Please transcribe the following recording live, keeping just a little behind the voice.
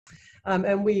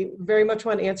And we very much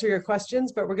want to answer your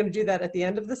questions, but we're going to do that at the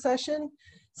end of the session.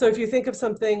 So if you think of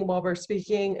something while we're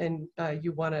speaking and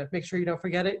you want to make sure you don't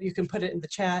forget it, you can put it in the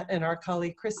chat, and our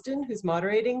colleague Kristen, who's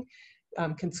moderating,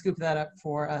 can scoop that up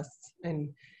for us and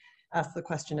ask the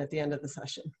question at the end of the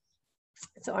session.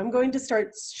 So I'm going to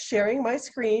start sharing my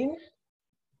screen,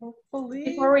 hopefully.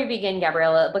 Before we begin,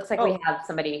 Gabriela, it looks like we have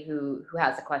somebody who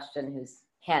has a question whose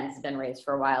hand's been raised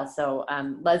for a while. So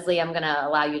Leslie, I'm going to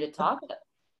allow you to talk,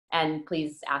 and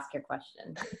please ask your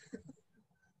question.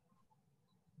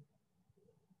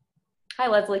 Hi,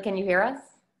 Leslie, can you hear us?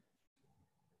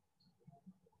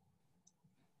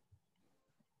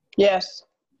 Yes.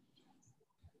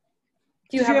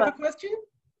 Do you have a question?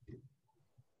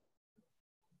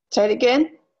 Say it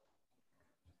again.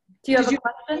 Do you have a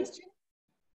question?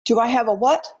 Do I have a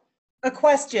what? A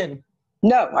question.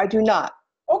 No, I do not.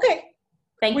 Okay.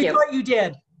 Thank you. We thought you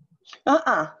did.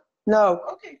 No.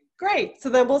 Okay, great. So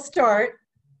then we'll start.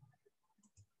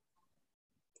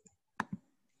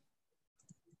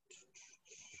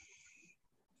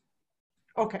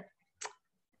 Okay.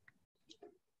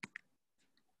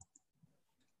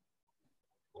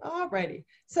 Alrighty.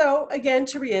 So again,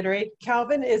 to reiterate,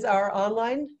 Calvin is our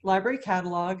online library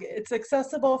catalog. It's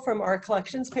accessible from our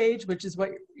collections page, which is what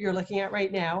you're looking at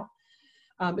right now.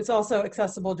 It's also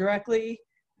accessible directly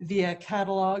via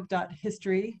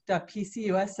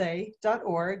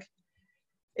catalog.history.pcusa.org.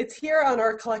 It's here on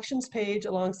our collections page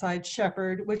alongside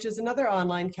Shepherd, which is another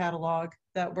online catalog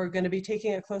that we're going to be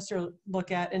taking a closer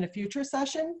look at in a future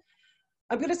session.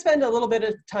 I'm going to spend a little bit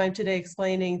of time today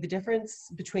explaining the difference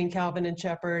between Calvin and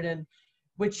Shepherd and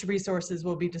which resources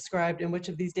will be described in which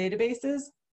of these databases.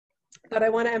 But I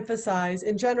want to emphasize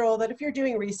in general that if you're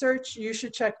doing research, you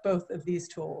should check both of these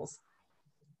tools.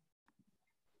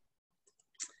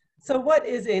 So what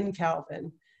is in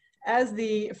Calvin? As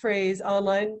the phrase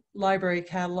online library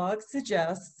catalog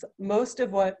suggests, most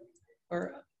of what,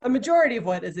 or a majority of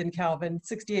what is in Calvin,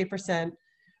 68%,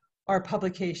 are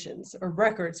publications or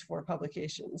records for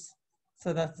publications.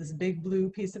 So that's this big blue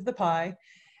piece of the pie.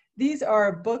 These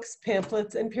are books,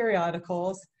 pamphlets, and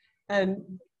periodicals, and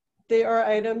they are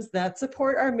items that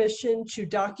support our mission to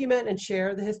document and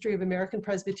share the history of American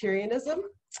Presbyterianism.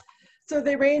 So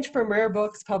they range from rare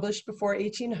books published before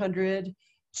 1800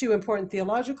 to important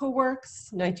theological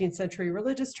works, 19th century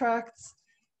religious tracts,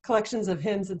 collections of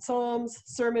hymns and psalms,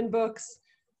 sermon books,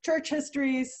 church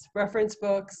histories, reference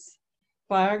books,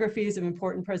 biographies of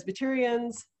important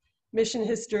Presbyterians, mission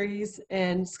histories,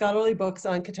 and scholarly books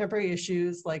on contemporary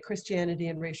issues like Christianity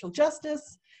and racial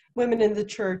justice, women in the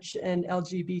church, and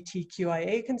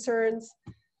LGBTQIA concerns.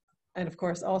 And of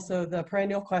course, also the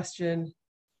perennial question,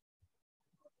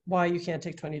 why you can't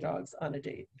take 20 dogs on a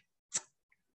date.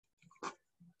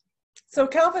 So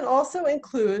Calvin also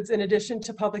includes, in addition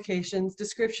to publications,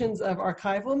 descriptions of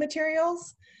archival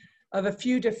materials of a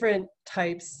few different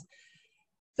types.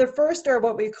 The first are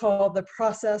what we call the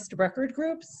processed record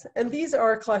groups, and these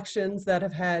are collections that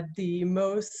have had the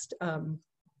most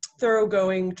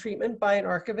thoroughgoing treatment by an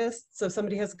archivist. So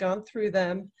somebody has gone through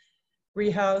them,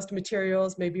 rehoused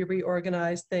materials, maybe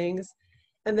reorganized things,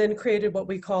 and then created what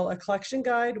we call a collection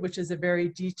guide, which is a very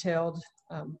detailed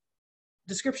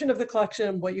description of the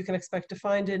collection, what you can expect to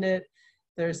find in it.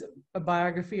 There's a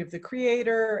biography of the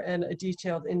creator and a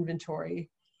detailed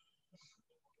inventory.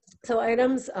 So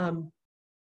items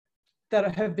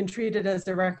that have been treated as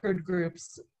the record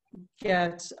groups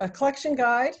get a collection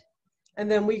guide,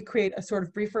 and then we create a sort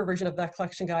of briefer version of that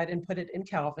collection guide and put it in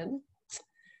Calvin.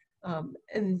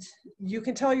 And you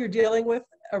can tell you're dealing with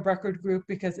a record group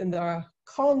because in the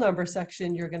call number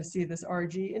section, you're going to see this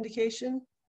RG indication.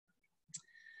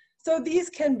 So these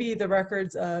can be the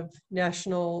records of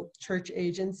national church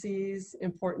agencies,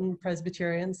 important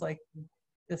Presbyterians like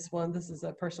this one. This is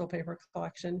a personal paper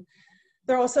collection.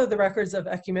 They're also the records of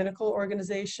ecumenical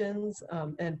organizations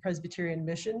and Presbyterian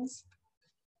missions.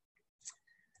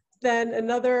 Then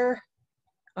another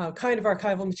kind of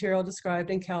archival material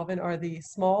described in Calvin are the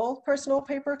small personal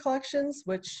paper collections,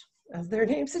 which, as their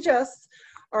name suggests,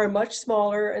 are much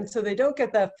smaller, and so they don't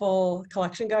get that full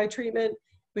collection guide treatment.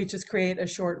 We just create a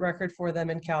short record for them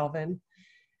in Calvin.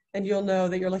 And you'll know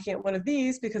that you're looking at one of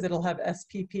these because it'll have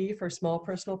SPP for small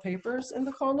personal papers in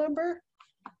the call number.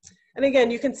 And again,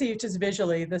 you can see just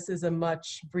visually, this is a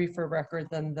much briefer record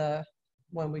than the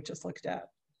one we just looked at.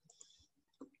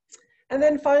 And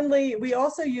then finally, we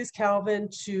also use Calvin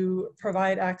to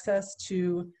provide access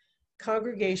to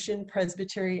congregation,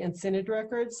 presbytery, and synod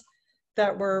records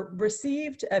that were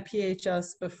received at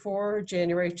PHS before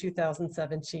January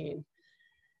 2017.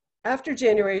 After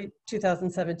January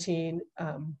 2017,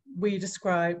 we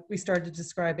started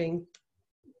describing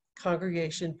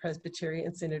Congregation,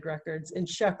 Presbyterian, Synod records in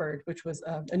Shepherd, which was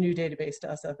a new database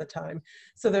to us at the time.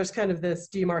 So there's kind of this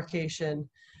demarcation,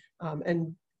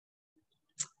 and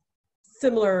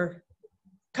similar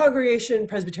Congregation,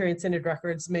 Presbyterian, Synod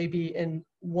records may be in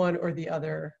one or the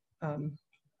other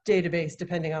database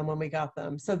depending on when we got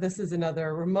them. So this is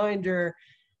another reminder,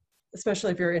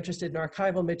 especially if you're interested in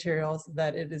archival materials,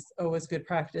 that it is always good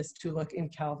practice to look in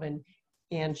Calvin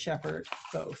and Shepherd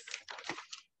both.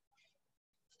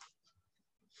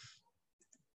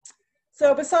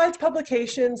 So besides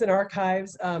publications and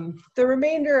archives, the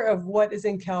remainder of what is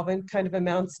in Calvin kind of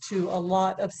amounts to a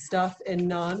lot of stuff in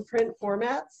non-print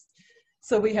formats.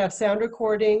 So we have sound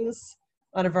recordings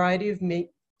on a variety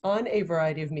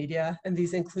of media, and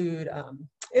these include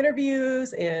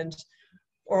interviews and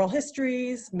oral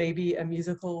histories, maybe a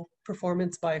musical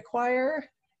performance by a choir.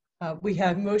 We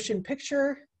have motion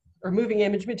picture or moving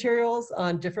image materials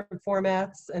on different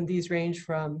formats, and these range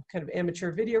from kind of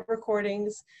amateur video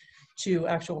recordings to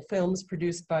actual films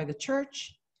produced by the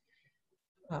church.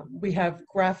 We have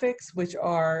graphics, which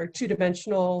are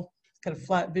two-dimensional, kind of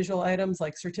flat visual items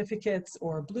like certificates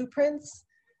or blueprints.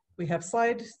 We have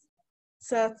slide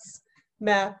sets,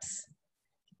 maps,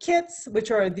 kits,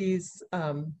 which are these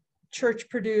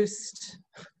church-produced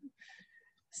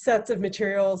sets of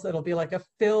materials that'll be like a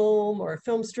film or a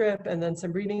film strip and then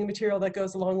some reading material that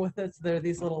goes along with it. So there are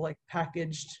these little like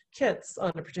packaged kits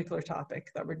on a particular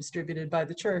topic that were distributed by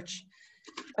the church.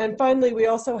 And finally, we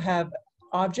also have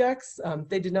objects.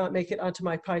 They did not make it onto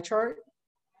my pie chart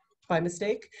by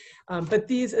mistake, but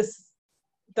the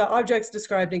objects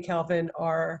described in Calvin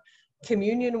are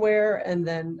communionware, and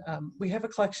then we have a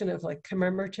collection of like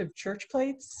commemorative church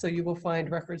plates, so you will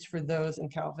find records for those in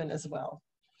Calvin as well.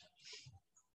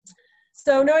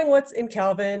 So knowing what's in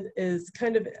Calvin is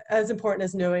kind of as important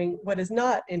as knowing what is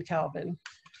not in Calvin.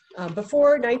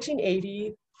 Before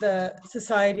 1980, the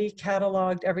Society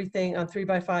cataloged everything on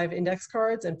 3x5 index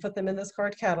cards and put them in this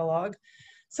card catalog.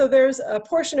 So there's a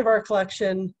portion of our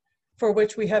collection for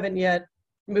which we haven't yet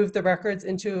moved the records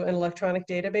into an electronic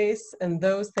database, and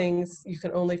those things you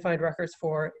can only find records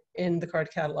for in the card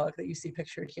catalog that you see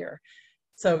pictured here.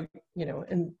 So, you know,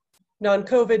 in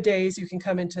non-COVID days, you can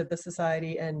come into the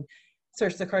Society and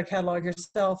search the card catalog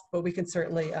yourself, but we can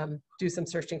certainly do some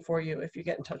searching for you if you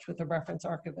get in touch with a reference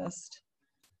archivist.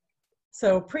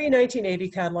 So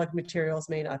pre-1980 catalog materials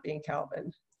may not be in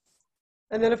Calvin.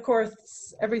 And then of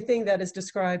course, everything that is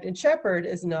described in Shepherd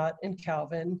is not in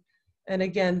Calvin. And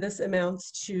again, this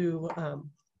amounts to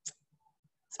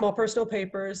small personal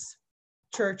papers,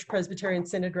 church, Presbyterian,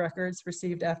 Synod records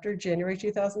received after January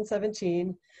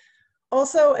 2017.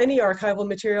 Also, any archival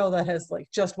material that has like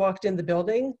just walked in the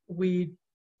building, we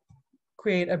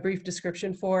create a brief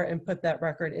description for and put that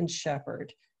record in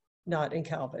Shepherd, not in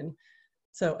Calvin.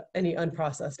 So any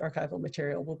unprocessed archival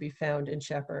material will be found in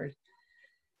Shepherd.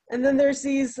 And then there's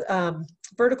these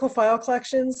vertical file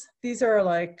collections. These are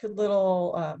like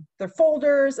little, they're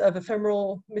folders of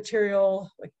ephemeral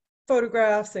material, like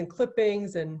photographs and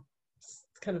clippings and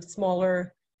kind of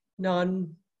smaller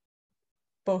non-book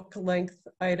length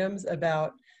items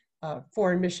about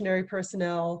foreign missionary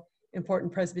personnel,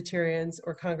 important Presbyterians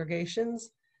or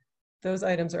congregations. Those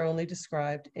items are only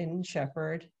described in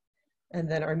Shepherd. And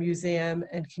then our museum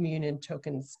and communion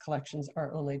tokens collections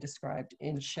are only described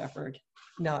in Shepherd,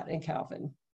 not in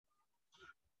Calvin.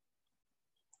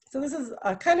 So this is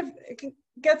kind of, it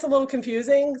gets a little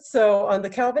confusing. So on the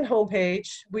Calvin homepage,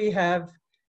 we have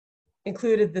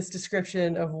included this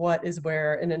description of what is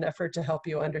where in an effort to help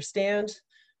you understand.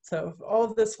 So if all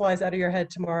of this flies out of your head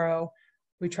tomorrow,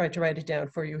 we tried to write it down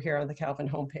for you here on the Calvin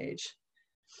homepage.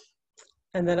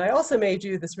 And then I also made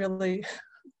you this really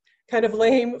kind of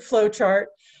lame flow chart,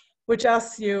 which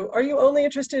asks you, are you only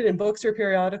interested in books or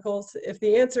periodicals? If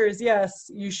the answer is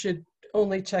yes, you should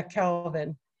only check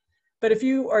Calvin. But if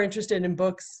you are interested in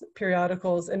books,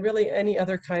 periodicals, and really any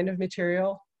other kind of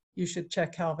material, you should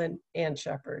check Calvin and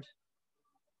Shepherd.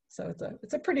 So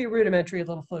it's a pretty rudimentary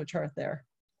little flow chart there.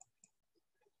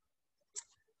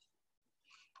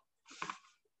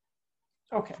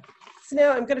 Okay, so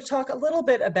now I'm going to talk a little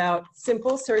bit about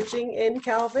simple searching in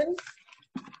Calvin.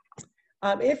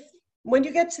 When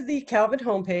you get to the Calvin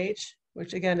homepage,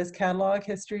 which again is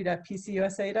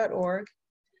cataloghistory.pcusa.org,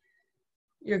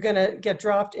 you're going to get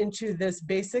dropped into this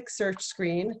basic search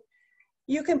screen.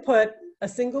 You can put a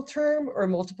single term or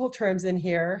multiple terms in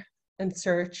here and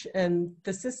search, and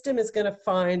the system is going to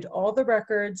find all the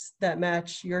records that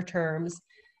match your terms,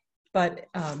 but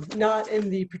not in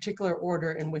the particular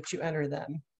order in which you enter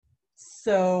them.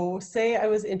 So say I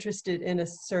was interested in a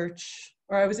search,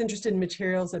 or I was interested in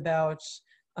materials about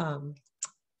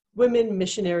women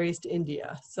missionaries to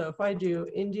India. So if I do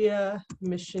India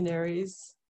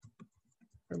missionaries,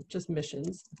 or just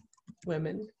missions,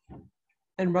 women,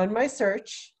 and run my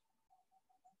search,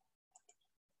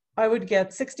 I would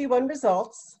get 61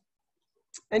 results.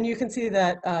 And you can see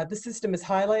that the system is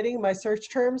highlighting my search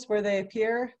terms where they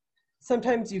appear.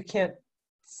 Sometimes you can't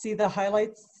see the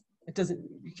highlights.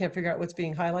 You can't figure out what's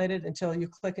being highlighted until you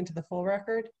click into the full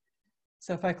record.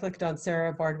 So if I clicked on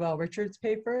Sarah Bardwell Richards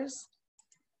papers,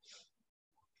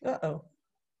 uh-oh.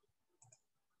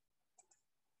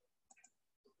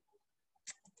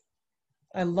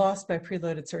 I lost my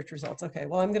preloaded search results. Okay,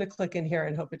 well, I'm gonna click in here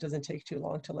and hope it doesn't take too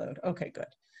long to load. Okay, good.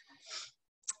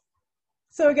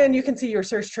 So again, you can see your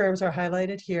search terms are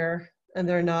highlighted here, and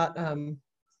they're not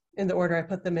in the order I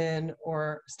put them in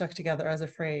or stuck together as a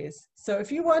phrase. So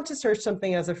if you want to search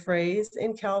something as a phrase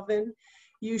in Calvin,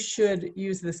 you should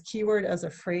use this keyword as a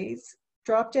phrase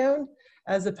dropdown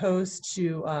as opposed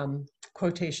to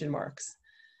quotation marks.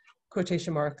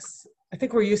 Quotation marks, I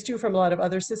think we're used to from a lot of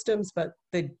other systems, but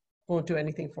they won't do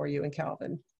anything for you in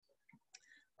Calvin.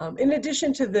 In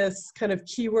addition to this kind of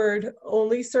keyword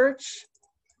only search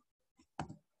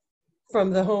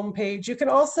from the home page, you can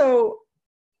also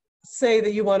say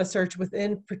that you want to search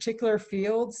within particular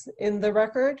fields in the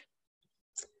record.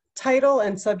 Title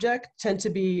and subject tend to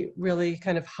be really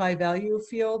kind of high value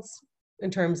fields in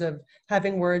terms of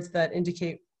having words that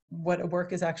indicate what a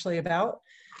work is actually about.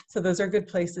 So those are good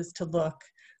places to look.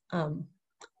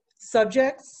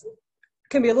 Subjects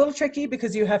can be a little tricky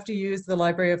because you have to use the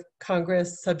Library of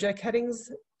Congress subject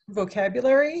headings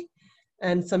vocabulary,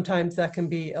 and sometimes that can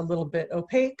be a little bit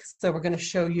opaque. So we're going to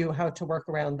show you how to work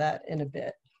around that in a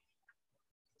bit.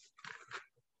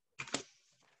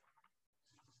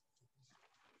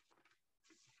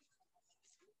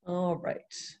 All right,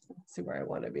 let's see where I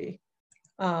want to be.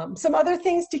 Some other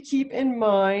things to keep in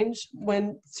mind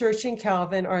when searching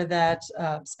Calvin are that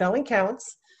spelling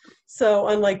counts. So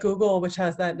unlike Google, which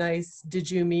has that nice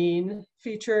 "did you mean"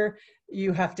 feature,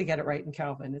 you have to get it right in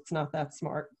Calvin. It's not that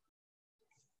smart.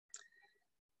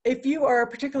 If you are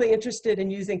particularly interested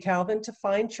in using Calvin to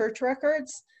find church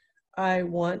records, I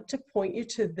want to point you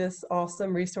to this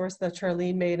awesome resource that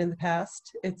Charlene made in the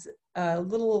past. It's a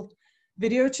little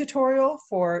video tutorial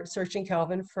for searching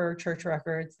Calvin for church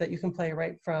records that you can play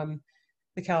right from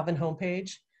the Calvin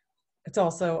homepage. It's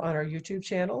also on our YouTube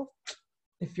channel,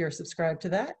 if you're subscribed to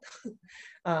that.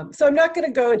 So I'm not going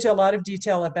to go into a lot of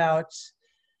detail about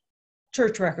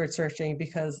church record searching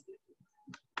because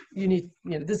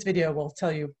this video will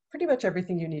tell you pretty much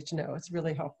everything you need to know. It's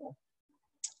really helpful.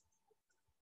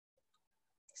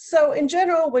 So in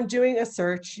general, when doing a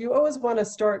search, you always want to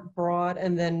start broad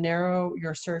and then narrow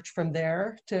your search from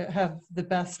there to have the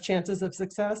best chances of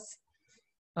success.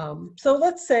 So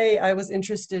let's say I was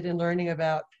interested in learning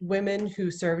about women who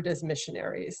served as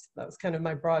missionaries. That was kind of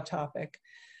my broad topic.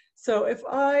 So if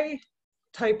I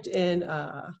typed in,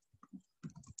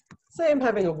 say I'm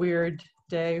having a weird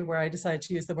day where I decide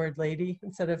to use the word lady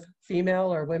instead of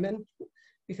female or women,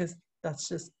 because that's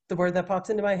just the word that pops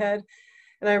into my head.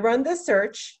 And I run this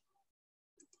search,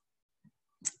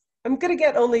 I'm going to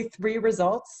get only 3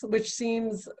 results, which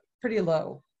seems pretty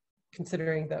low,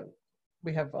 considering that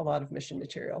we have a lot of mission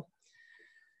material.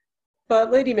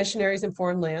 But lady missionaries in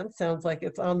foreign lands sounds like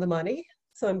it's on the money.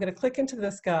 So I'm going to click into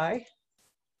this guy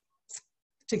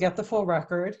to get the full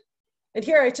record. And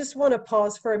here I just want to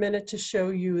pause for a minute to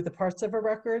show you the parts of a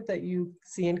record that you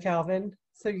see in Calvin.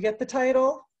 So you get the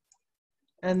title,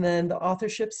 and then the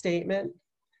authorship statement,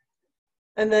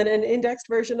 and then an indexed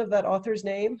version of that author's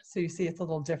name. So you see it's a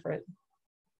little different.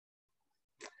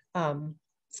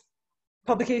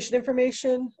 Publication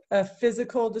information, a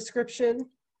physical description,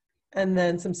 and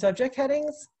then some subject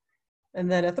headings.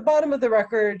 And then at the bottom of the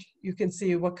record, you can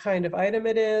see what kind of item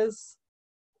it is.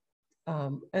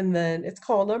 And then its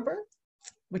call number,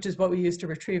 which is what we use to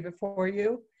retrieve it for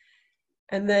you.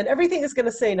 And then everything is going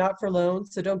to say not for loan,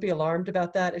 so don't be alarmed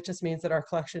about that. It just means that our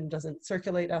collection doesn't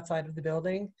circulate outside of the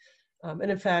building.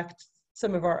 And in fact,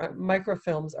 some of our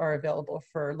microfilms are available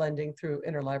for lending through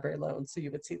interlibrary loans, so you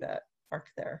would see that arc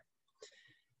there.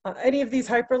 Any of these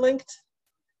hyperlinked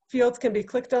fields can be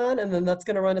clicked on, and then that's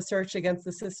going to run a search against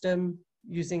the system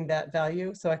using that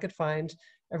value. So I could find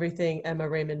everything Emma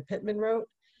Raymond Pittman wrote.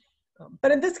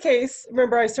 But in this case,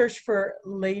 remember I searched for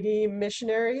lady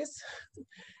missionaries,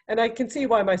 and I can see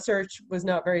why my search was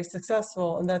not very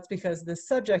successful, and that's because the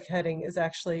subject heading is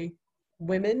actually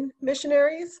women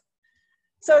missionaries.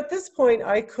 So at this point,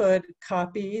 I could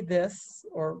copy this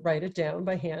or write it down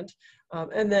by hand,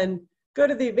 and then go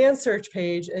to the advanced search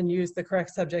page and use the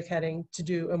correct subject heading to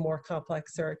do a more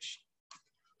complex search.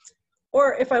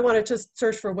 Or if I wanted to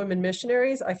search for women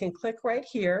missionaries, I can click right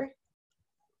here.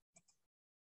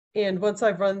 And once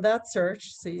I've run that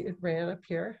search, see it ran up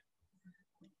here,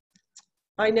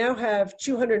 I now have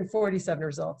 247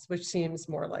 results, which seems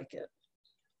more like it.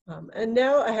 And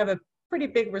now I have a pretty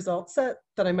big result set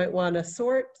that I might want to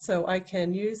sort. So I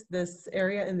can use this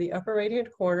area in the upper right-hand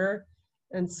corner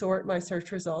and sort my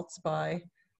search results by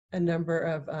a number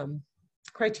of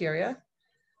criteria.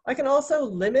 I can also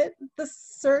limit the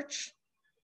search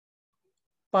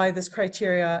by this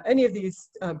criteria, any of these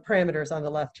parameters on the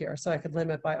left here. So I could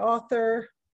limit by author,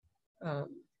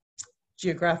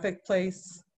 geographic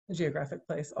place,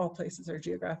 all places are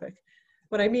geographic.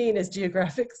 What I mean is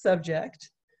geographic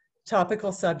subject,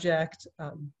 topical subject,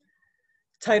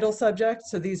 title subject.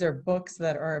 So these are books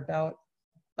that are about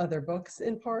other books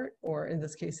in part, or in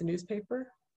this case, a newspaper.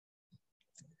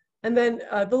 And then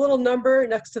the little number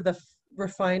next to the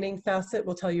refining facet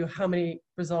will tell you how many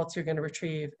results you're going to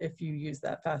retrieve if you use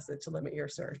that facet to limit your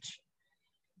search.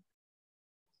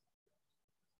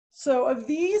 So of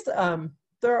these,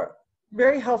 they're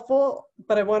very helpful,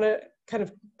 but I want to kind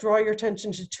of draw your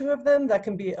attention to two of them that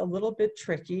can be a little bit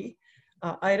tricky,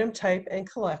 item type and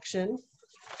collection.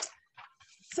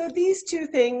 So these two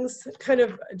things kind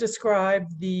of describe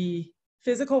the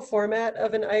physical format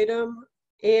of an item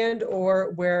and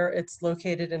or where it's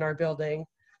located in our building.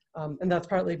 And that's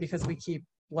partly because we keep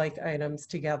like items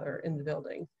together in the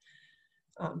building.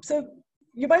 So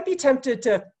you might be tempted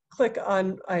to click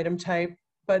on item type,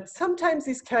 but sometimes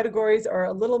these categories are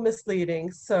a little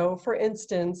misleading. So for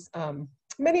instance,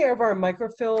 many of our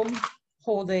microfilm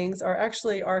holdings are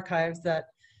actually archives that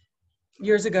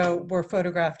years ago were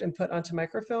photographed and put onto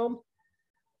microfilm.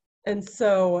 And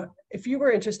so if you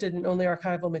were interested in only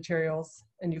archival materials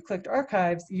and you clicked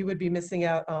archives, you would be missing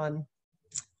out on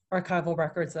archival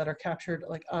records that are captured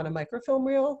like on a microfilm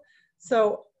reel.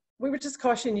 So we would just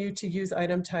caution you to use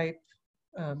item type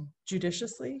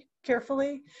judiciously,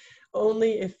 carefully,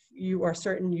 only if you are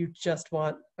certain you just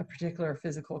want a particular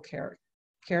physical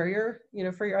carrier,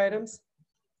 for your items.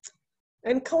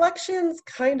 And collections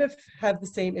kind of have the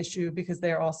same issue because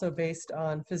they are also based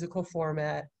on physical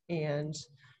format and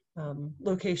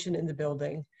location in the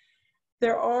building.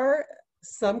 There are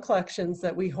some collections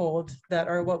that we hold that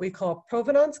are what we call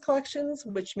provenance collections,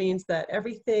 which means that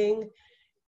everything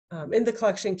in the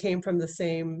collection came from the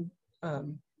same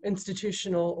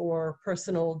institutional or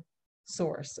personal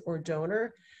source or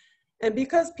donor. And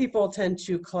because people tend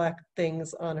to collect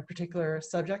things on a particular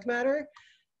subject matter,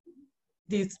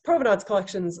 these provenance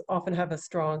collections often have a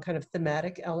strong kind of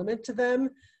thematic element to them.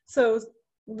 So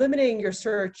limiting your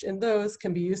search in those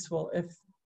can be useful if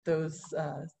those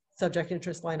subject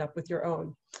interests line up with your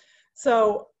own.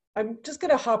 So I'm just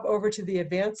going to hop over to the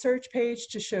advanced search page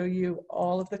to show you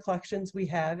all of the collections we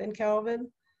have in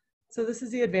Calvin. So this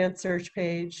is the advanced search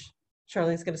page.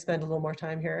 Charlene's going to spend a little more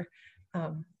time here.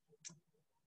 But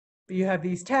you have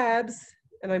these tabs,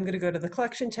 and I'm going to go to the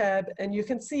collection tab, and you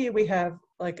can see we have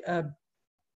like a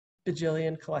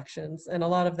bajillion collections, and a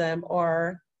lot of them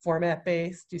are format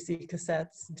based. You see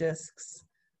cassettes, discs,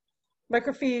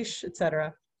 microfiche,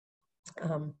 etc.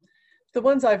 The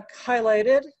ones I've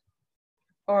highlighted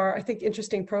are, I think,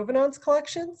 interesting provenance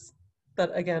collections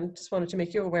that, again, just wanted to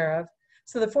make you aware of.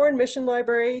 So the Foreign Mission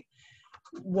Library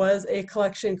was a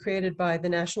collection created by the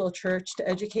National Church to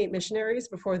educate missionaries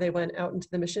before they went out into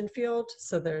the mission field.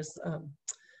 So there's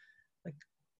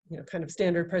kind of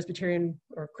standard Presbyterian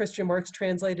or Christian works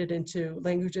translated into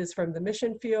languages from the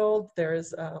mission field.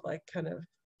 There's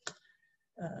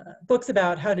books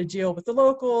about how to deal with the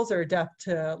locals or adapt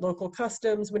to local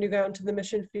customs when you go out into the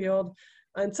mission field.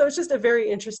 And so it's just a very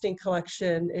interesting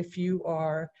collection if you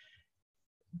are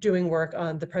doing work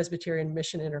on the Presbyterian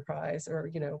mission enterprise or,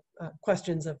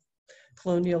 questions of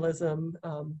colonialism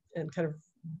and kind of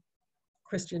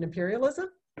Christian imperialism.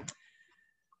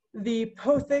 The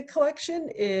Pothig collection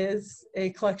is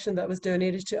a collection that was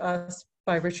donated to us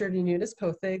by Richard and Eunice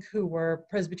Pothig, who were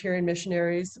Presbyterian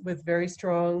missionaries with very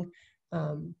strong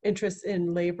interests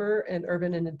in labor and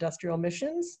urban and industrial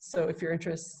missions. So if your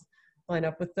interests line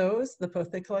up with those, the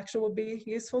Pothig collection will be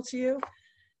useful to you.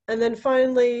 And then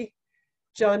finally,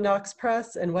 John Knox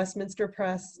Press and Westminster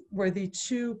Press were the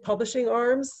two publishing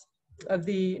arms of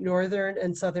the Northern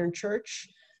and Southern Church.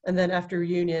 And then after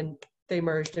reunion, they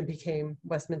merged and became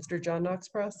Westminster John Knox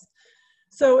Press.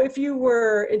 So if you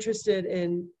were interested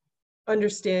in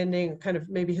understanding, kind of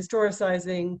maybe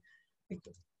historicizing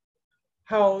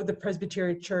how the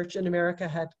Presbyterian Church in America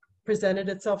had presented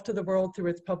itself to the world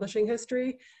through its publishing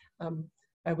history,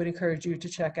 I would encourage you to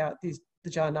check out the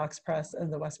John Knox Press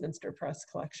and the Westminster Press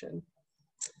collection.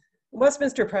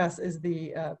 Westminster Press is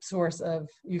the source of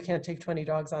You Can't Take 20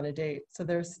 Dogs on a Date. So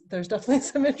there's definitely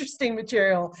some interesting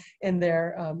material in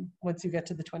there once you get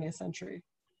to the 20th century.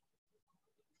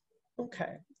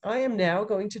 Okay, I am now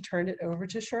going to turn it over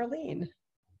to Charlene.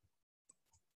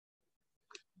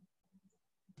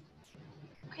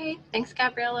 Okay, thanks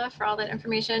Gabriella for all that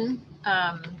information.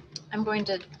 I'm going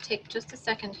to take just a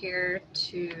second here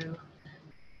to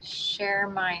share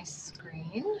my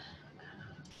screen.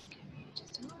 Give me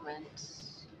just a moment.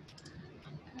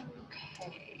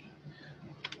 Okay.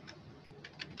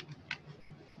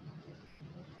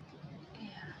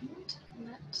 And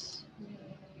let me,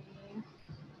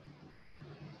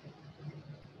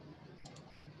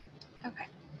 okay.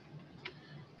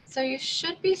 So you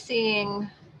should be seeing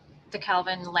the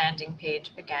Calvin landing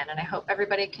page again, and I hope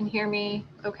everybody can hear me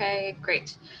okay.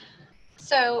 Great.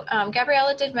 So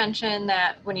Gabriella did mention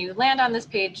that when you land on this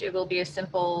page, it will be a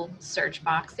simple search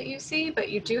box that you see, but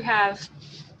you do have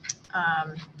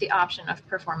the option of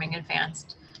performing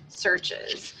advanced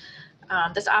searches.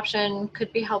 This option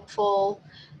could be helpful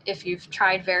if you've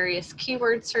tried various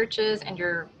keyword searches and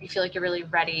you feel like you're really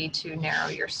ready to narrow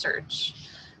your search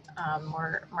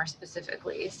more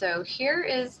specifically. So here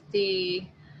is the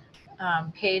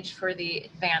page for the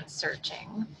advanced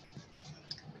searching.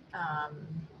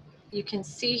 You can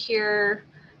see here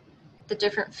the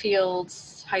different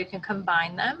fields, how you can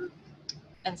combine them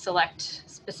and select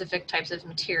specific types of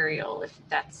material if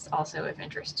that's also of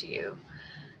interest to you.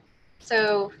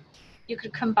 So you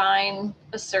could combine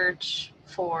a search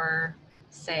for,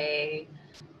 say,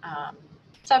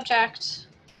 subject,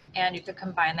 and you could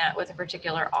combine that with a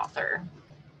particular author.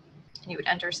 And you would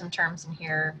enter some terms in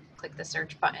here, click the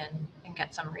search button, and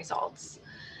get some results.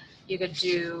 You could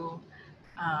do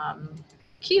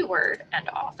keyword and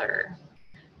author.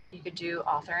 You could do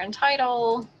author and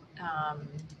title.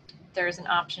 There's an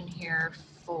option here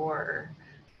for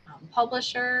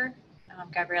publisher.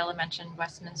 Gabriella mentioned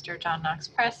Westminster John Knox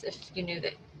Press. If you knew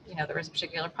that there was a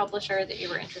particular publisher that you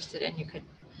were interested in, you could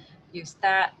use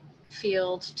that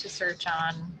field to search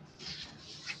on.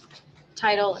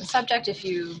 Title and subject, if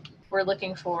you were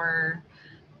looking for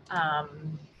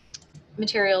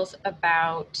materials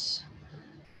about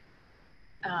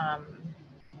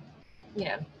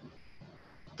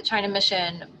the China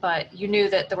mission, but you knew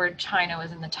that the word China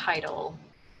was in the title,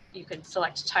 you could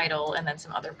select title and then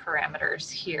some other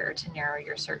parameters here to narrow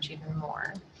your search even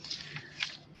more.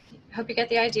 I hope you get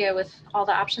the idea with all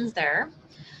the options there.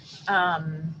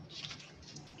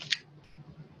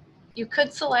 You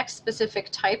could select specific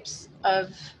types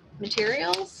of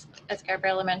materials. As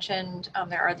Gabriella mentioned,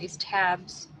 there are these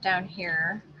tabs down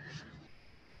here.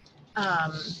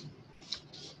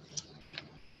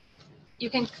 You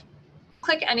can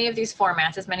click any of these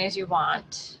formats, as many as you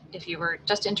want. If you were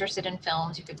just interested in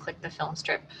films, you could click the film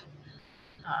strip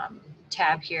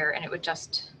tab here, and it would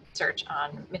just search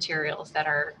on materials that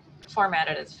are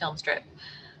formatted as film strip.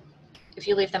 If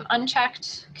you leave them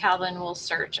unchecked, Calvin will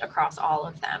search across all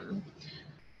of them.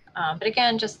 But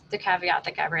again, just the caveat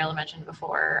that Gabriella mentioned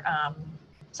before,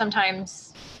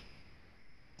 sometimes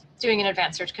doing an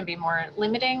advanced search can be more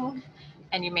limiting,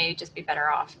 and you may just be better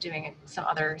off doing some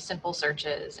other simple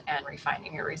searches and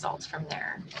refining your results from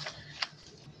there.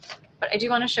 But I do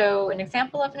want to show an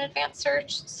example of an advanced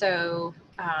search. So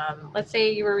let's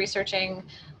say you were researching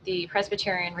the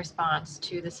Presbyterian response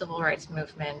to the civil rights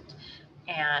movement,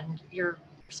 and you're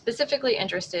specifically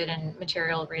interested in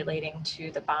material relating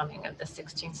to the bombing of the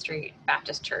 16th Street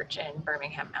Baptist Church in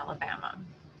Birmingham, Alabama.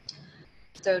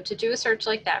 So to do a search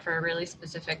like that for a really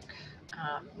specific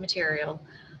material,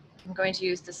 I'm going to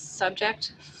use the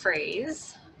subject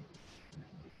phrase.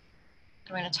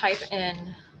 I'm going to type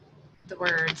in the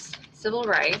words civil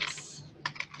rights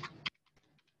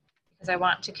because I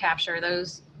want to capture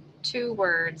those two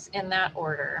words in that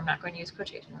order. I'm not going to use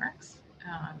quotation marks.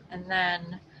 And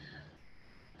then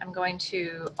I'm going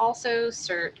to also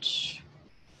search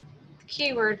the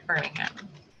keyword Birmingham.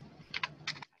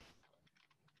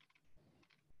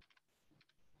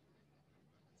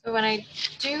 So when I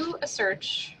do a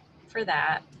search for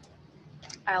that,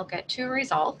 I'll get two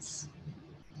results.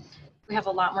 We have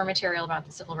a lot more material about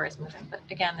the civil rights movement, but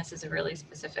again, this is a really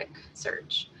specific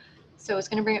search. So it's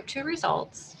going to bring up two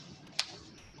results,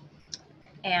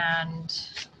 and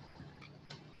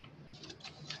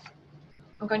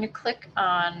I'm going to click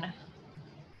on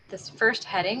this first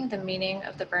heading, the meaning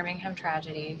of the Birmingham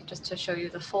tragedy, just to show you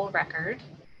the full record.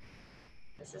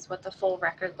 This is what the full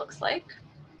record looks like.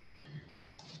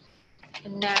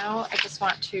 And now I just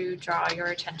want to draw your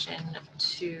attention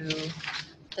to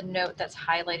the note that's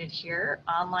highlighted here,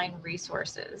 online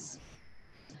resources.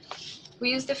 We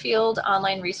use the field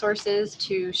online resources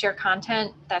to share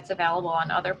content that's available on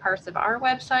other parts of our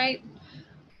website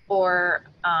or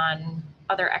on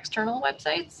other external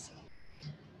websites.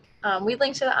 We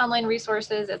link to the online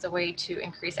resources as a way to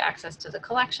increase access to the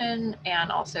collection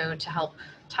and also to help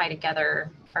tie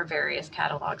together our various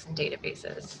catalogs and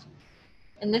databases.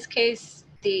 In this case,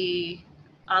 the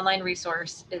online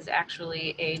resource is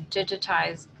actually a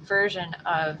digitized version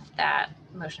of that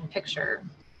motion picture.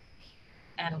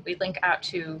 And we link out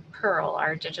to Pearl,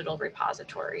 our digital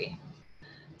repository.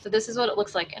 So this is what it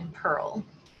looks like in Pearl.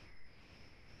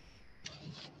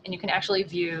 And you can actually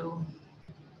view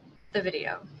the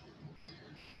video.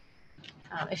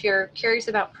 If you're curious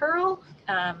about Pearl,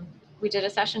 we did a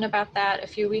session about that a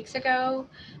few weeks ago,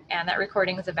 and that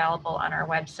recording is available on our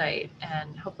website,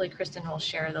 and hopefully Kristen will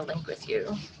share the link with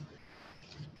you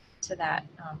to that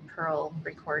Pearl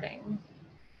recording.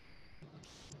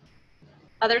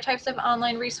 Other types of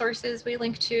online resources we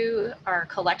link to are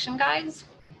collection guides.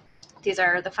 These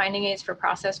are the finding aids for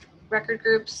processed record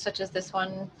groups, such as this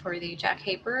one for the Jack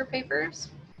Haber papers.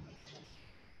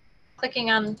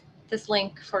 Clicking on this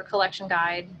link for collection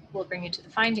guide will bring you to the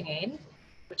finding aid,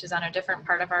 which is on a different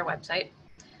part of our website.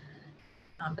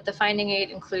 But the finding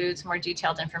aid includes more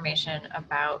detailed information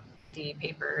about the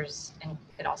papers, and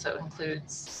it also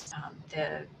includes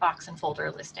the box and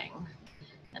folder listing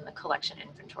and the collection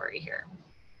inventory here.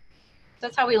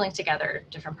 That's how we link together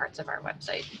different parts of our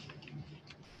website.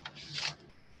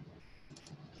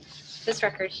 This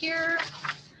record here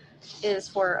is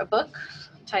for a book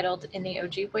titled In the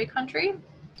Ojibwe Country.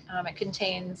 It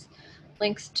contains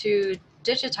links to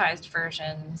digitized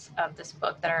versions of this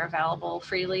book that are available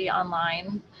freely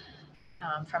online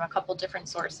from a couple different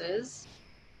sources.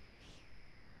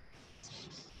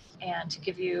 And to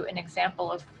give you an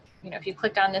example of, if you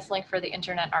click on this link for the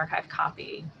Internet Archive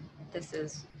copy, this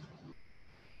is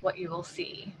what you will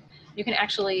see. You can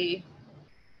actually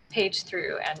page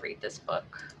through and read this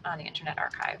book on the Internet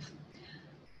Archive.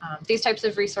 These types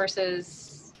of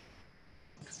resources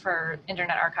for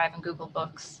Internet Archive and Google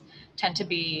Books tend to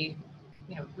be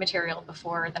material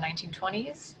before the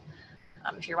 1920s.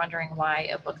 If you're wondering why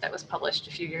a book that was published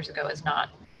a few years ago is not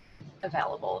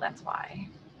available, that's why.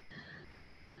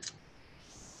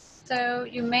 So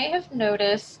you may have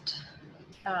noticed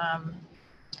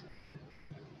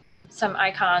some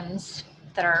icons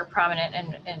that are prominent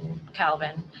in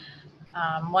Calvin.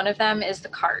 One of them is the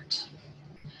cart.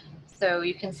 So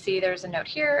you can see there's a note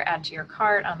here, add to your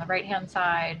cart on the right-hand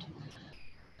side.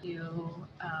 You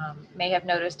may have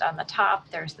noticed on the top,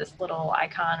 there's this little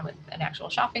icon with an actual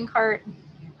shopping cart.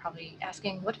 You're probably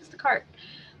asking, what is the cart?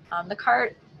 The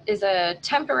cart is a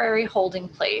temporary holding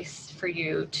place for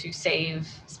you to save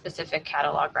specific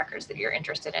catalog records that you're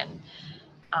interested in.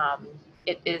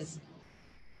 It is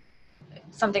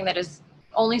something that is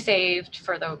only saved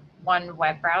for the one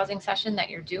web browsing session that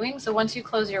you're doing. So once you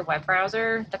close your web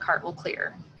browser, the cart will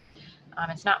clear.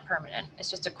 It's not permanent. It's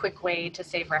just a quick way to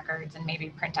save records and maybe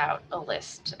print out a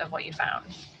list of what you found.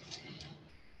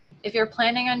 If you're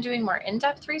planning on doing more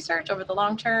in-depth research over the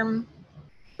long term,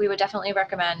 we would definitely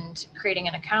recommend creating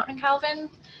an account in Calvin.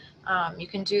 You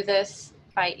can do this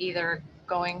by either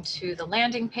going to the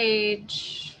landing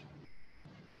page.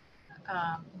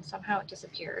 Somehow it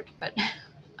disappeared, but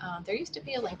there used to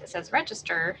be a link that says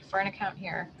register for an account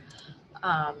here.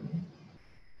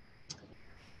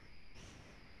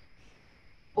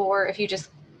 Or if you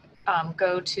just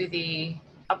go to the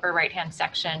upper right-hand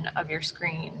section of your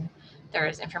screen, there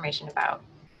is information about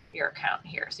your account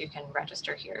here. So you can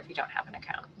register here if you don't have an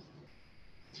account.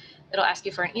 It'll ask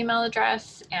you for an email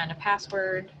address and a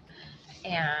password,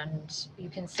 and you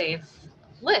can save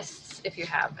lists if you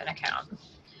have an account.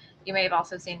 You may have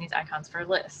also seen these icons for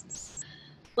lists.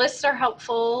 Lists are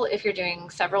helpful if you're doing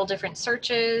several different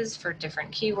searches for different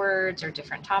keywords or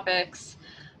different topics.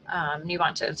 You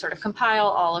want to sort of compile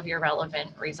all of your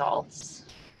relevant results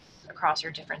across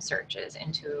your different searches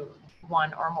into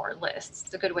one or more lists.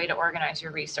 It's a good way to organize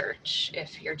your research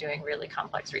if you're doing really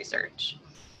complex research.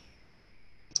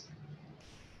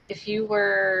 If you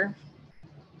were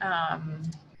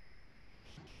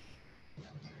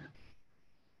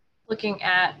looking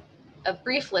at a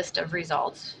brief list of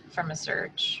results from a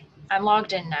search, I'm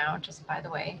logged in now, just by the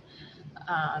way.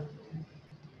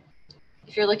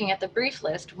 If you're looking at the brief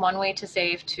list, one way to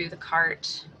save to the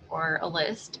cart or a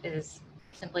list is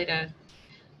simply to,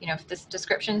 if this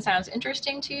description sounds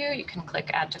interesting to you, you can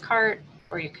click add to cart,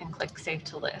 or you can click save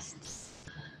to lists.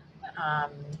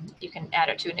 You can add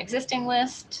it to an existing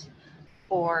list,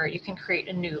 or you can create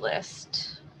a new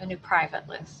list, a new private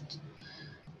list.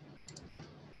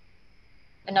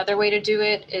 Another way to do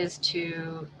it is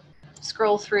to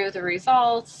scroll through the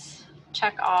results,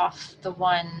 check off the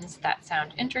ones that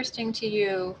sound interesting to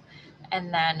you,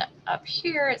 and then up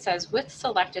here it says with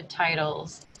selected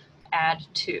titles, add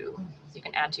to. So you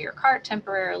can add to your cart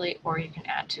temporarily, or you can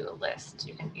add to a list.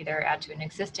 You can either add to an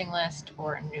existing list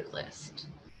or a new list.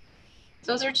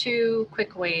 Those are two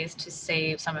quick ways to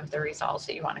save some of the results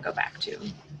that you want to go back to.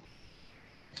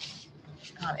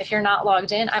 If you're not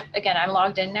logged in, I'm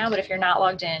logged in now, but if you're not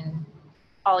logged in,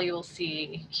 all you will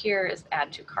see here is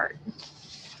add to cart.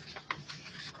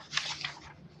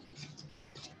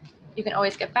 You can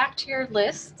always get back to your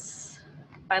lists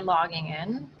by logging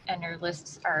in, and your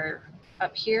lists are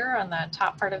up here on the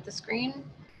top part of the screen.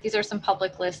 These are some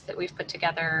public lists that we've put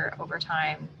together over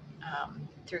time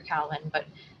through Calvin, but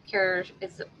here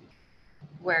is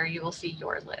where you will see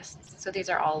your lists. So these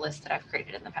are all lists that I've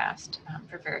created in the past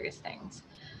for various things.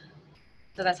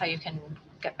 So that's how you can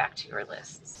get back to your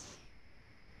lists.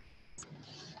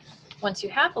 Once you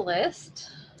have a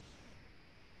list,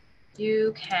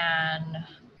 you can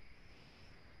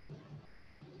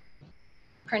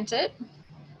print it.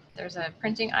 There's a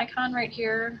printing icon right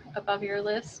here above your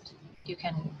list. You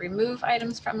can remove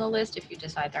items from the list if you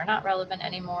decide they're not relevant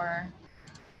anymore.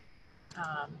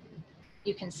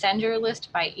 You can send your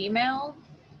list by email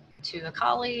to a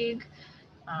colleague,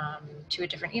 to a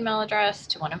different email address,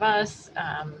 to one of us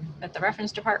at the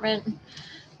reference department.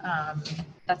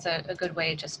 That's a good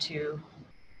way just to,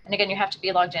 and again, you have to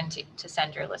be logged in to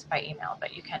send your list by email,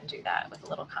 but you can do that with a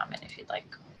little comment if you'd like.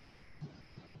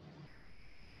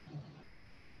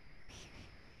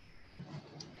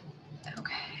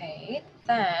 Okay,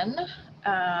 then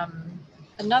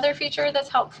another feature that's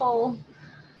helpful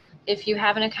if you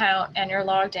have an account and you're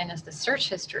logged in is the search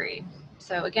history.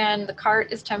 So again, the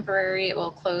cart is temporary. It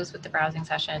will close with the browsing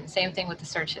session. Same thing with the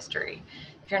search history.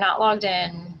 If you're not logged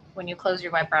in, when you close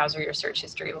your web browser, your search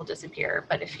history will disappear.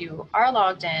 But if you are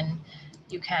logged in,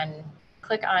 you can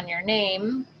click on your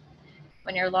name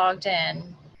when you're logged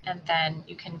in, and then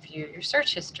you can view your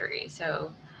search history.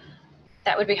 So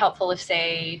that would be helpful if,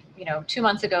 say, 2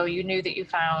 months ago, you knew that you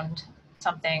found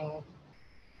something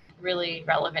really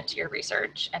relevant to your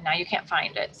research and now you can't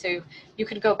find it. So you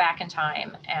could go back in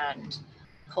time and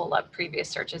pull up previous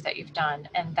searches that you've done.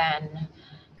 And then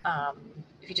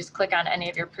if you just click on any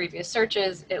of your previous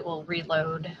searches, it will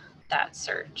reload that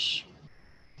search.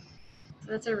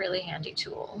 So that's a really handy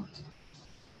tool.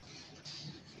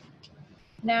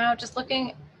 Now, just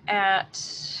looking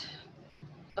at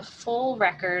a full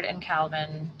record in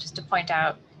Calvin, just to point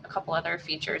out a couple other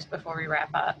features before we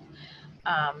wrap up.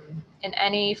 In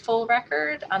any full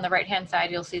record, on the right-hand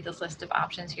side, you'll see this list of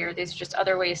options here. These are just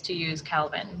other ways to use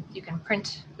Calvin. You can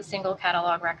print the single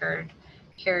catalog record.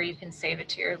 Here you can save it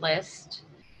to your list.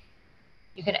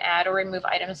 You can add or remove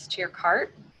items to your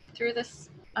cart through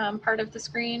this part of the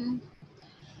screen.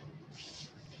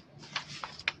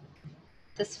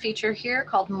 This feature here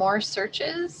called More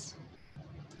Searches.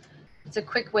 It's a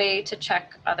quick way to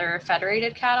check other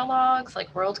federated catalogs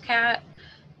like WorldCat,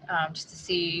 just to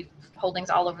see holdings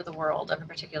all over the world of a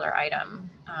particular item.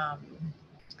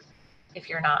 If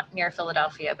you're not near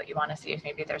Philadelphia, but you want to see if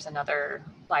maybe there's another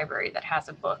library that has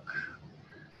a book,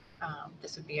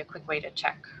 this would be a quick way to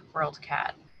check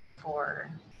WorldCat for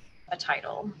a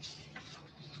title.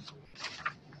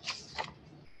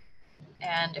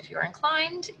 And if you're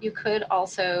inclined, you could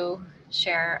also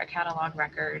share a catalog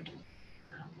record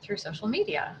through social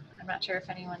media. I'm not sure if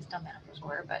anyone's done that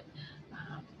before, but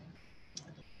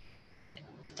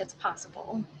it's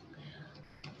possible.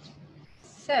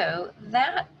 So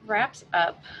that wraps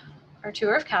up our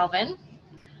tour of Calvin.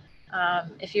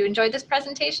 If you enjoyed this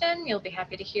presentation, you'll be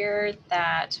happy to hear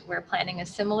that we're planning a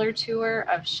similar tour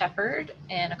of Shepherd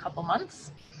in a couple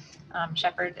months.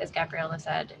 Shepherd, as Gabriela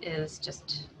said, is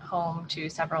just home to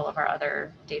several of our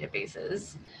other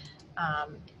databases.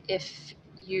 If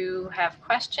you have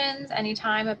questions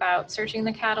anytime about searching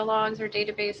the catalogs or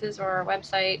databases or our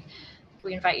website,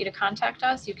 we invite you to contact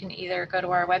us. You can either go to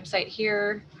our website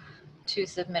here to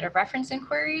submit a reference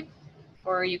inquiry,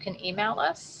 or you can email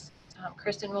us.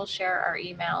 Kristen will share our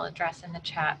email address in the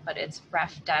chat, but it's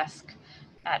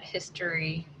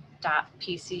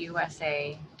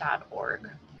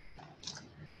refdesk@history.pcusa.org.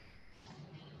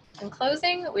 In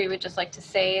closing, we would just like to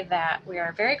say that we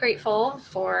are very grateful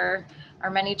for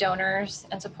our many donors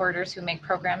and supporters who make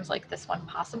programs like this one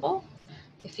possible.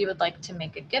 If you would like to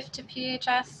make a gift to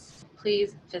PHS,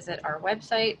 please visit our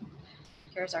website.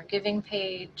 Here's our giving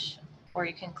page, or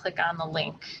you can click on the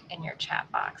link in your chat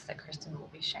box that Kristen will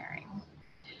be sharing.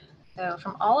 So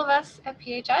from all of us at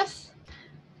PHS,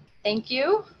 thank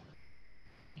you.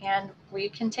 And we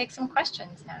can take some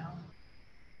questions now.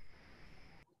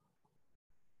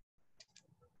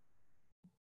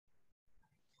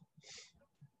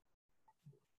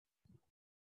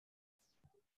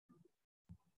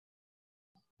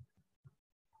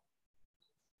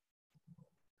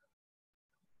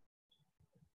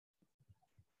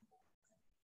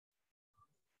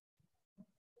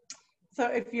 So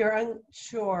if you're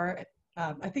unsure,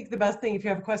 I think the best thing if you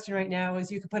have a question right now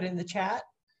is you can put it in the chat,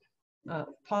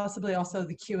 possibly also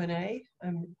the Q&A.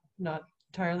 I'm not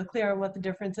entirely clear on what the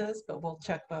difference is, but we'll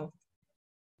check both.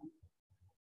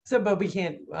 So, but we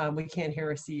can't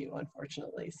hear or see you,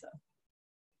 unfortunately. So.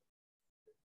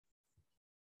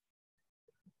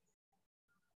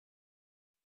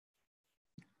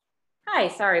 Hi,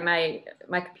 sorry,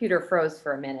 my computer froze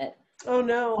for a minute. Oh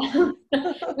no.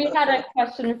 We had a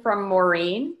question from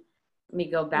Maureen. Let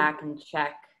me go back and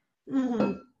check.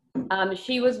 Mm-hmm.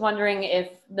 She was wondering if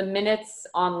the minutes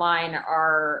online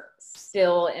are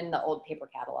still in the old paper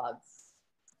catalogs,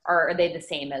 or are they the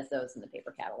same as those in the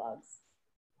paper catalogs?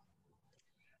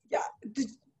 Yeah,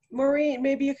 Maureen,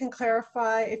 maybe you can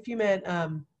clarify if you meant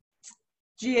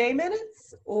GA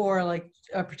minutes or like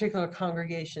a particular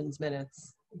congregation's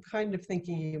minutes. I'm kind of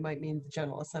thinking you might mean the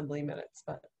General Assembly minutes,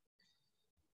 but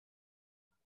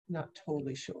not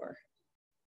totally sure.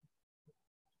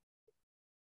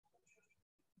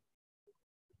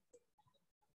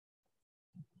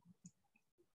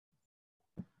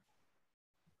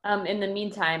 In the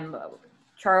meantime,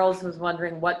 Charles was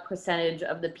wondering what percentage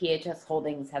of the PHS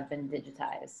holdings have been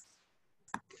digitized.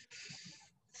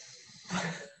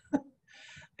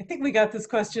 I think we got this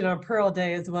question on Pearl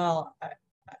Day as well.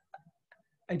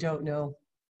 I don't know.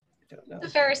 I don't know. It's a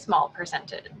very small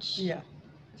percentage. Yeah.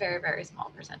 Very, very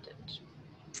small percentage.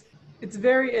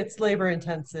 It's labor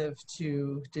intensive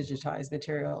to digitize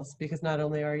materials because not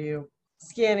only are you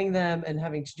scanning them and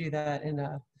having to do that in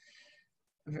a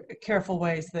careful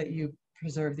way so that you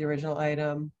preserve the original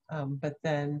item, but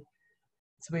then,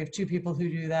 so we have two people who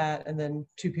do that and then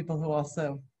two people who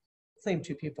also, same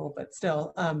two people, but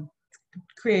still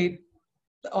create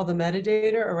all the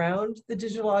metadata around the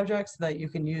digital object so that you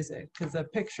can use it, because a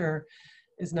picture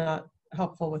is not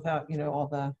helpful without, all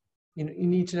the, you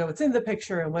need to know what's in the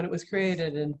picture and when it was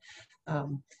created and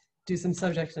do some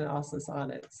subject analysis on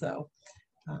it. So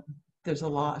there's a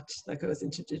lot that goes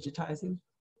into digitizing.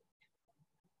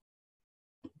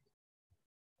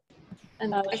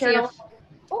 And Cheryl,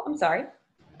 oh, I'm sorry.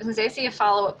 I see a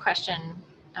follow-up question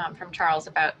from Charles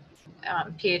about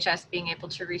PHS being able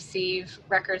to receive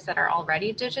records that are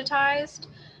already digitized.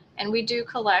 And we do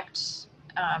collect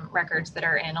records that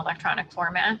are in electronic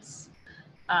formats.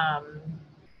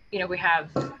 We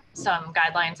have some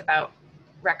guidelines about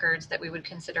records that we would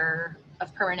consider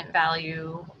of permanent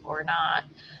value or not.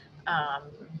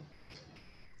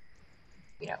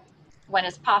 When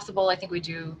it's possible, I think we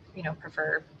do,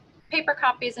 prefer paper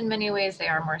copies in many ways. They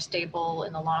are more stable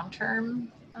in the long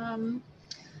term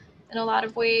in a lot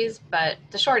of ways, but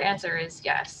the short answer is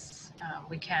yes,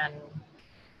 we can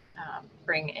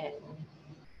bring in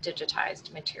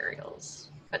digitized materials,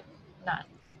 but not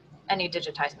any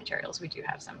digitized materials. We do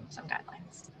have some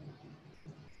guidelines.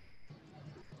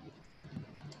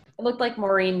 It looked like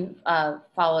Maureen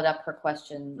followed up her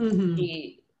question. Mm-hmm.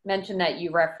 She mentioned that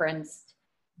you referenced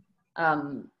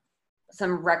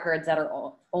some records that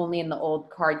are only in the old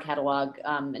card catalog,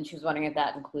 and she was wondering if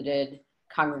that included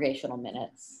congregational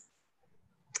minutes.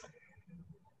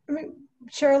 I mean,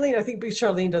 Charlene, I think because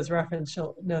Charlene does reference,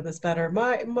 she'll know this better.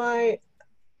 My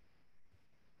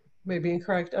maybe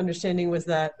incorrect understanding was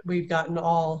that we've gotten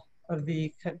all of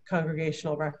the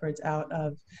congregational records out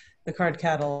of the card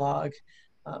catalog.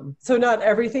 So not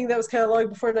everything that was cataloged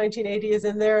before 1980 is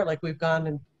in there. Like we've gone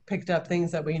and picked up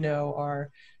things that we know are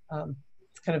kind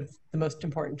of the most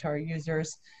important to our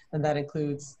users, and that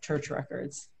includes church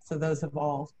records. So those have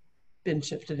all been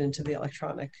shifted into the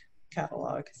electronic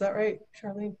catalog. Is that right,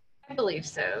 Charlene? I believe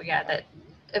so, yeah, that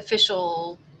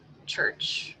official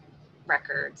church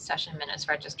records, session minutes,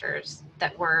 registers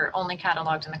that were only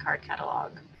cataloged in the card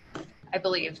catalog, I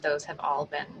believe those have all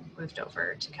been moved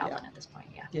over to Calvin at this point,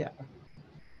 yeah. Yeah.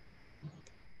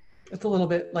 It's a little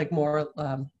bit like more,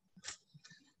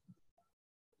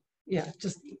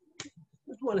 just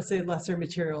I want to say lesser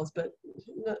materials, but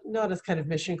not as kind of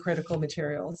mission critical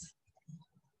materials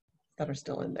that are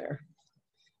still in there.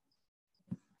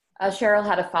 Cheryl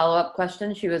had a follow-up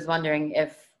question. She was wondering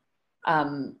if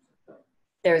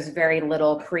there's very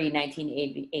little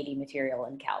pre-1980 material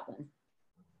in Calvin.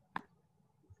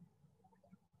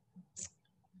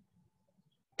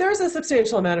 There's a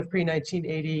substantial amount of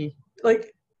pre-1980,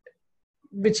 like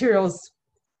materials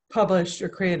published or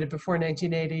created before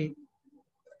 1980.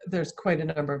 There's quite a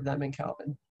number of them in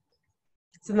Calvin.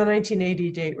 So the 1980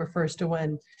 date refers to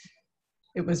when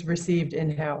it was received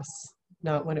in-house,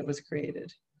 not when it was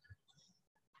created.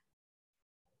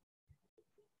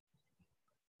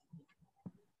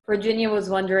 Virginia was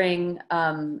wondering,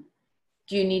 do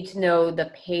you need to know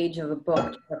the page of a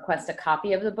book to request a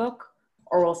copy of the book,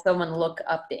 or will someone look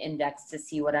up the index to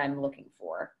see what I'm looking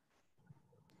for?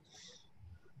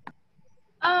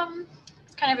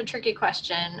 It's kind of a tricky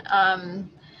question.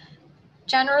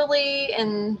 Generally,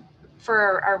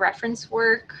 for our reference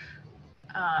work,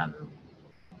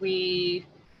 we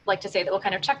like to say that we'll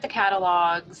kind of check the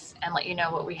catalogs and let you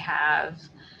know what we have,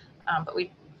 but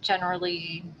we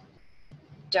generally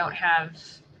don't have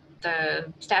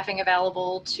the staffing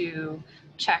available to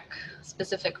check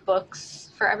specific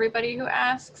books for everybody who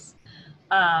asks.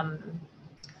 That's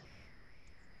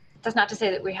not to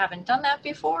say that we haven't done that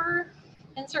before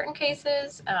in certain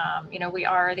cases. You know, we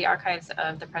are the archives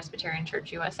of the Presbyterian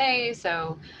Church USA,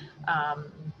 so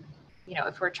you know,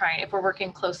 if we're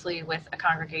working closely with a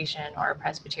congregation or a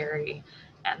presbytery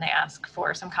and they ask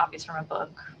for some copies from a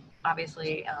book,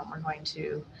 obviously we're going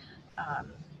to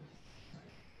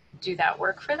do that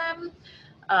work for them.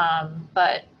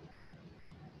 But,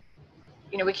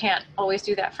 you know, we can't always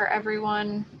do that for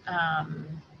everyone.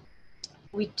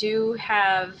 We do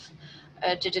have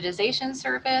a digitization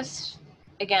service.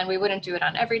 Again, we wouldn't do it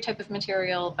on every type of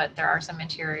material, but there are some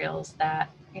materials that,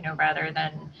 you know, rather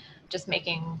than just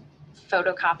making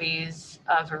photocopies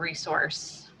of a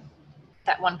resource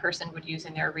that one person would use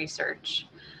in their research,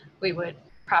 we would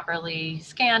properly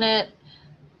scan it,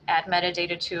 add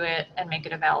metadata to it, and make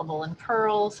it available in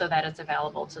Perl so that it's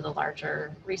available to the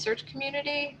larger research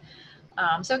community.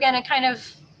 So again, it kind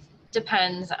of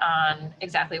depends on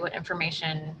exactly what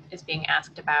information is being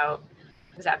asked about,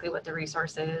 exactly what the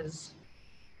resource is,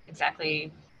 exactly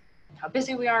how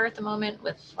busy we are at the moment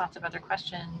with lots of other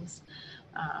questions.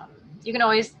 You can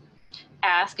always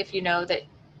ask if you know that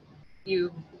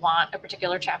you want a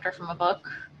particular chapter from a book.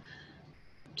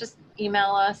 Just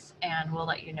email us and we'll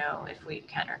let you know if we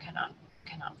can or cannot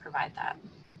provide that.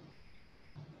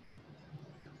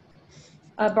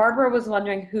 Barbara was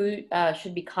wondering who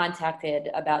should be contacted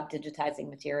about digitizing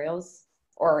materials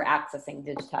or accessing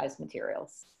digitized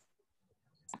materials.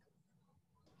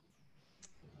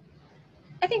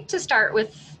 I think to start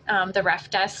with the ref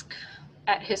desk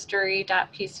at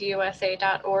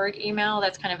history.pcusa.org email.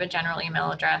 That's kind of a general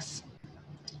email address.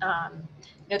 You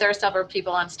know, there are several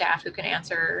people on staff who can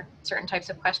answer certain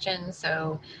types of questions.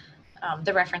 So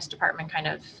the reference department kind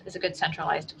of is a good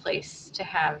centralized place to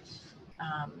have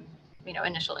you know,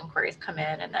 initial inquiries come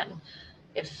in, and then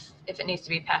if it needs to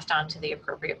be passed on to the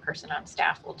appropriate person on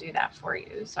staff, we'll do that for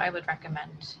you. So I would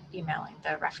recommend emailing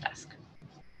the ref desk.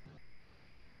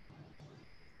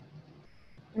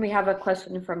 We have a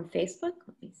question from Facebook.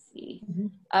 Let me see.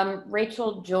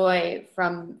 Rachel Joy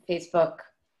from Facebook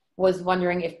was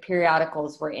wondering if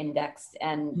periodicals were indexed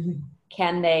and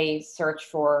can they search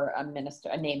for a minister,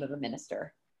 a name of a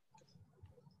minister?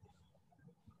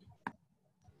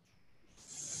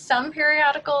 Some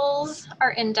periodicals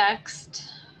are indexed,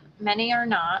 many are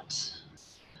not.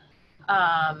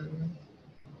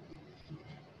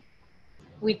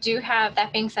 We do have,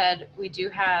 that being said, we do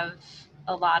have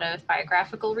a lot of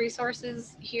biographical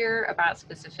resources here about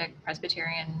specific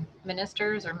Presbyterian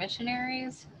ministers or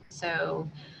missionaries. So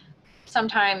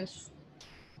sometimes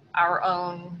our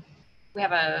own, we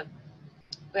have our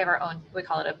own, we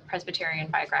call it a Presbyterian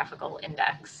biographical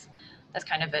index. That's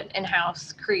kind of an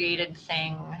in-house created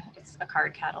thing. It's a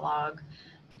card catalog,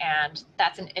 and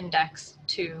that's an index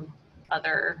to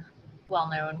other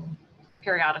well-known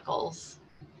periodicals.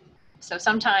 So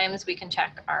sometimes we can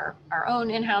check our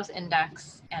own in-house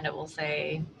index and it will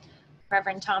say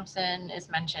Reverend Thompson is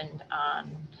mentioned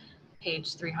on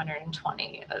page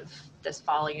 320 of this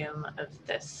volume of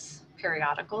this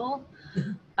periodical.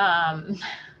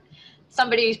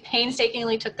 Somebody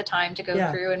painstakingly took the time to go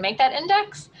through and make that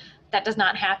index. That does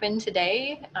not happen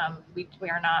today. We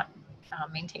are not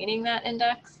maintaining that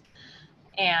index.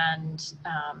 And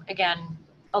again,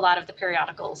 a lot of the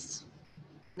periodicals,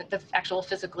 the actual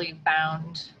physically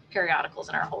bound periodicals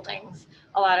in our holdings,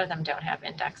 a lot of them don't have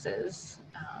indexes,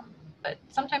 but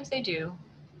sometimes they do.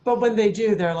 But when they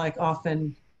do, they're like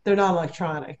often, they're not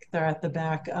electronic. They're at the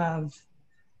back of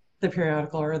the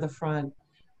periodical or the front.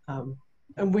 And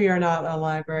we are not a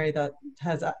library that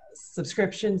has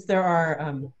subscriptions. There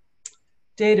are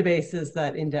databases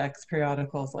that index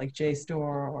periodicals like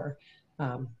JSTOR or,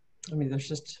 I mean, there's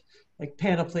just like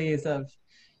panoplies of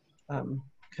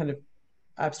kind of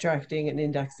abstracting and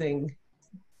indexing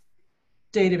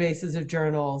databases of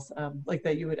journals like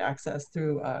that you would access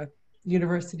through a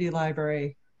university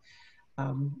library.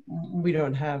 We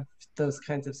don't have those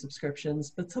kinds of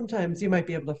subscriptions, but sometimes you might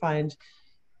be able to find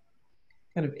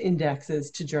kind of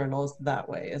indexes to journals that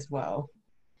way as well.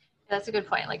 That's a good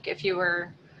point. Like if you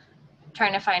were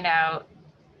trying to find out,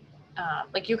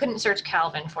 like you couldn't search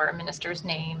Calvin for a minister's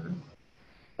name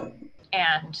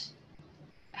and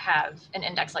have an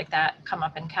index like that come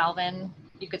up in Calvin,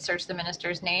 you could search the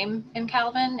minister's name in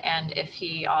Calvin, and if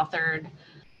he authored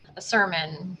a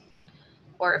sermon,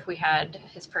 or if we had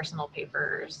his personal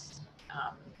papers,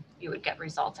 you would get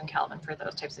results in Calvin for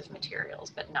those types of materials,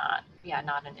 but not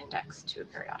an index to a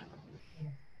periodical.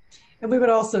 And we would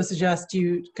also suggest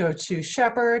you go to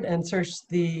Shepherd and search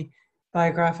the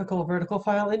biographical vertical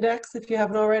file index if you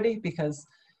haven't already, because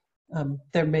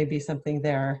there may be something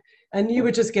there. And you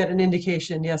would just get an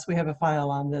indication, yes, we have a file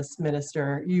on this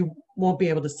minister. You won't be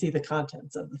able to see the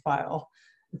contents of the file.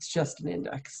 It's just an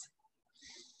index.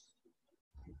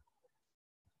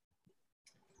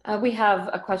 We have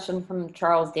a question from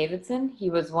Charles Davidson. He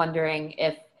was wondering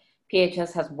if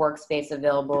PHS has workspace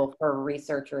available for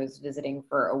researchers visiting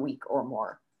for a week or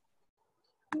more.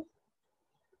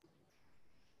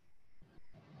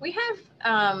 We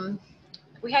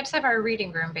just have our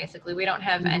reading room, basically. We don't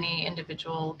have any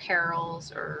individual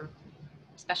carols or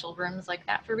special rooms like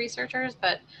that for researchers,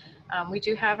 but we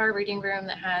do have our reading room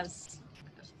that has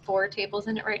 4 tables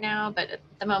in it right now, but at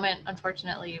the moment,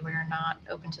 unfortunately, we're not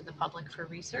open to the public for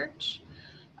research.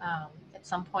 At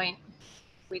some point,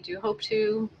 we do hope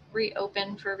to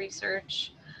reopen for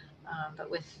research, but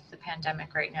with the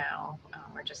pandemic right now,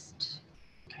 we're just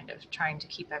kind of trying to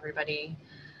keep everybody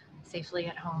safely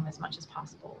at home as much as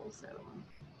possible. So.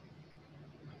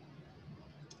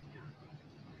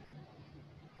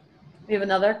 We have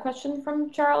another question from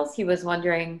Charles. He was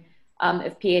wondering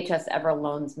if PHS ever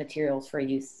loans materials for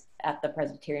use at the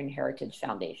Presbyterian Heritage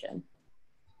Foundation.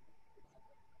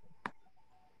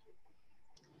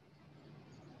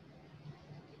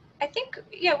 I think,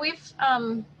 yeah, we've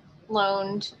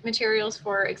loaned materials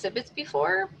for exhibits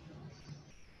before.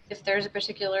 If there's a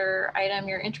particular item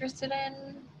you're interested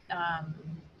in,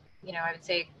 you know, I would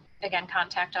say, again,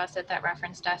 contact us at that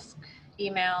reference desk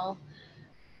email.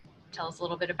 Tell us a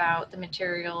little bit about the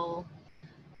material,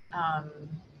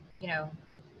 you know,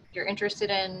 you're interested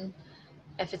in.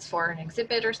 If it's for an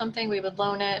exhibit or something, we would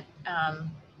loan it.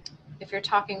 If you're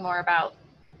talking more about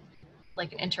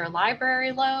like an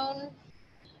interlibrary loan,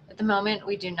 at the moment,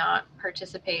 we do not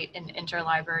participate in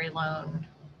interlibrary loan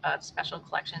of special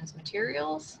collections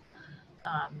materials,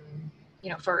 you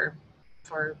know, for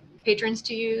patrons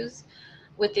to use,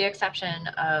 with the exception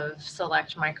of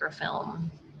select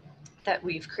microfilm that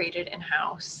we've created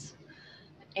in-house,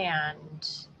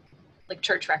 and like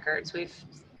church records. We've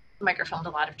microfilmed a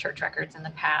lot of church records in the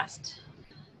past.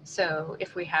 So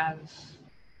if we have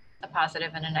a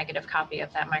positive and a negative copy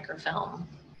of that microfilm,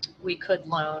 we could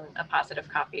loan a positive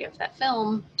copy of that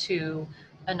film to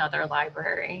another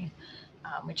library.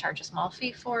 We charge a small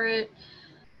fee for it.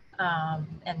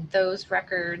 And those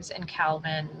records in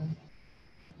Calvin,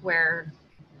 where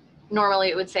normally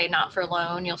it would say not for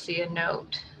loan, you'll see a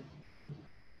note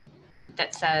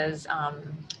that says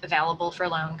available for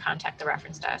loan, contact the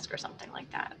reference desk or something like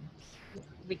that.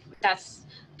 That's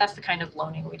the kind of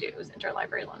loaning we do, is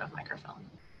interlibrary loan of microfilm.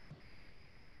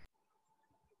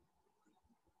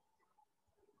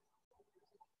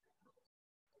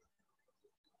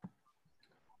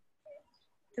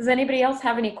 Does anybody else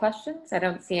have any questions? I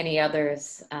don't see any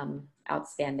others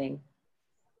outstanding.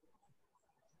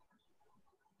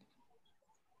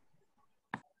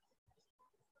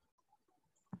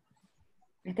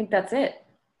 I think that's it.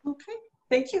 Okay,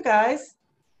 thank you guys.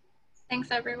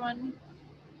 Thanks, everyone.